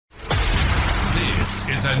This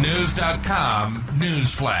is a News.com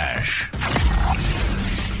news flash.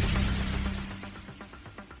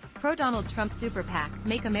 Pro-Donald Trump super PAC,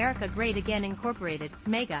 Make America Great Again Incorporated,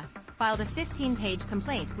 MAGA, filed a 15-page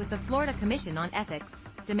complaint with the Florida Commission on Ethics,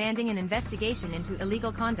 demanding an investigation into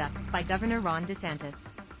illegal conduct by Governor Ron DeSantis.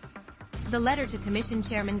 The letter to Commission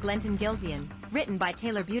Chairman Glenton Gilzian, written by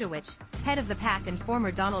Taylor Buttigieg, head of the PAC and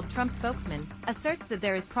former Donald Trump spokesman, asserts that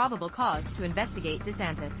there is probable cause to investigate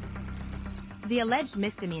DeSantis. The alleged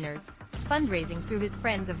misdemeanors: fundraising through his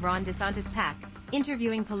Friends of Ron DeSantis PAC,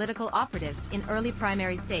 interviewing political operatives in early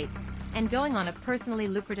primary states, and going on a personally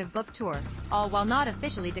lucrative book tour, all while not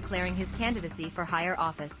officially declaring his candidacy for higher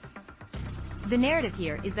office. The narrative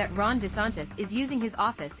here is that Ron DeSantis is using his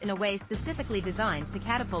office in a way specifically designed to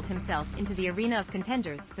catapult himself into the arena of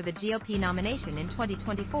contenders for the GOP nomination in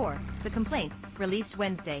 2024, the complaint, released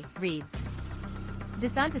Wednesday, reads.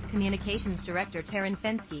 DeSantis Communications Director Taryn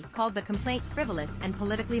Fenske called the complaint frivolous and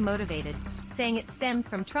politically motivated, saying it stems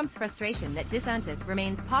from Trump's frustration that DeSantis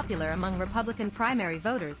remains popular among Republican primary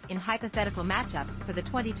voters in hypothetical matchups for the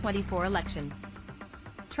 2024 election.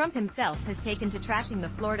 Trump himself has taken to trashing the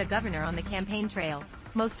Florida governor on the campaign trail,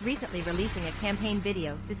 most recently releasing a campaign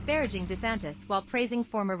video disparaging DeSantis while praising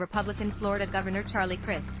former Republican Florida Governor Charlie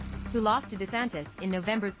Crist, who lost to DeSantis in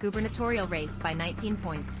November's gubernatorial race by 19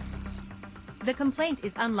 points. The complaint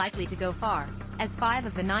is unlikely to go far, as 5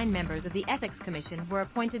 of the 9 members of the Ethics Commission were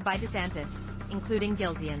appointed by DeSantis, including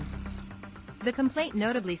Gilzian. The complaint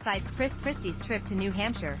notably cites Chris Christie's trip to New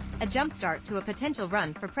Hampshire, a jumpstart to a potential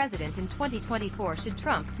run for president in 2024 should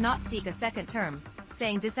Trump not seek a second term,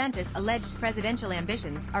 saying DeSantis' alleged presidential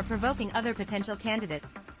ambitions are provoking other potential candidates,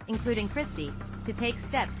 including Christie, to take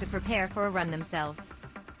steps to prepare for a run themselves.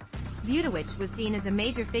 Buttigieg was seen as a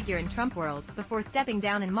major figure in Trump world before stepping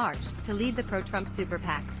down in March to lead the pro-Trump super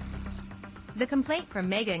PAC. The complaint from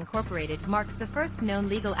MAGA Incorporated marks the first known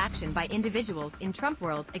legal action by individuals in Trump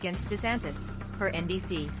world against DeSantis, per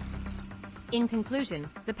NBC. In conclusion,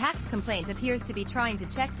 the PAC's complaint appears to be trying to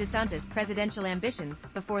check DeSantis' presidential ambitions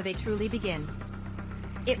before they truly begin.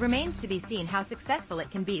 It remains to be seen how successful it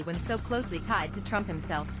can be when so closely tied to Trump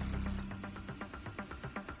himself.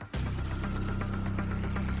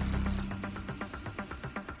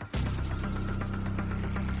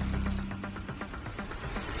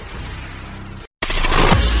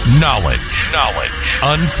 Knowledge.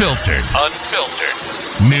 Unfiltered.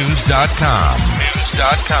 News.com.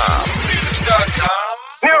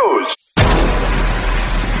 News.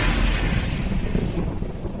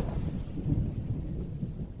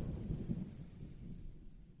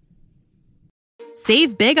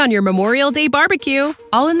 Save big on your Memorial Day barbecue,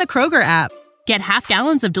 all in the Kroger app. Get half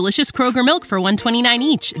gallons of delicious Kroger milk for $1.29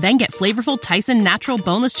 each. Then get flavorful Tyson natural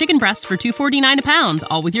boneless chicken breasts for $2.49 a pound,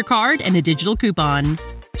 all with your card and a digital coupon.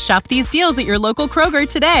 Shop these deals at your local Kroger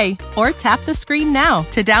today, or tap the screen now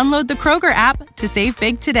to download the Kroger app to save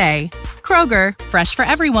big today. Kroger, fresh for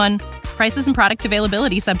everyone. Prices and product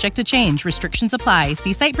availability subject to change. Restrictions apply.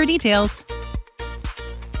 See site for details.